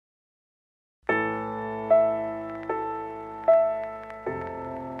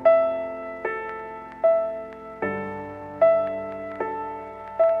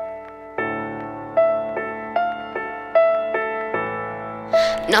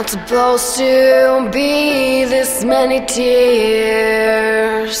Not supposed to be this many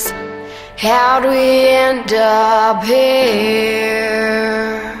tears. How'd we end up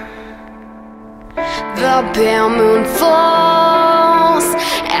here? The pale moon falls,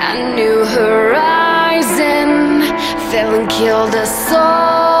 a new horizon fell and killed us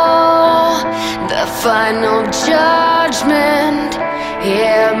all. The final judgment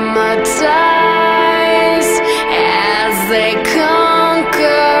hypnotized as they conquer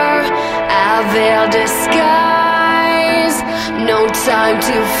their disguise. No time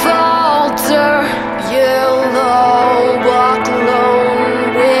to falter. You'll all walk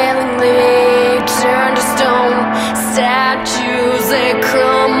alone, willingly turn to stone. Statues they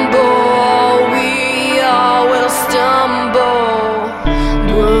crumble, we all will stumble.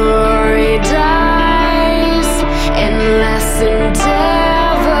 Buried eyes, endless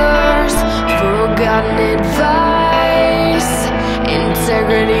endeavors, forgotten advice,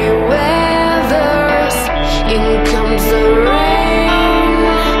 integrity weathers. In comes the rain,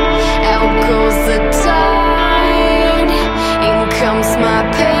 out goes the tide. In comes my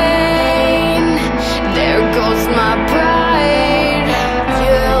pain, there goes my pride.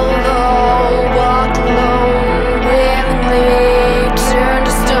 You'll all walk alone, willingly turn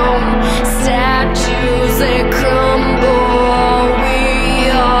to stone. Statues they crumble, we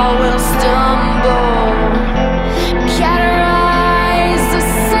all will stumble. Categorize the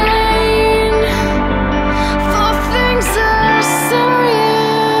same, for things are so real.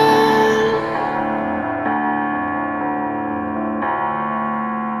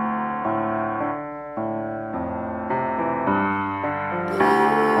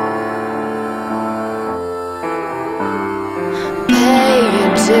 Pay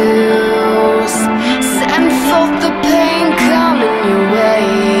your dues, send forth the pain coming your way.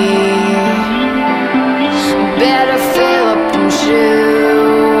 Better fill up them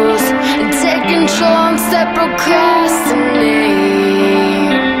shoes and take control instead procrastinate.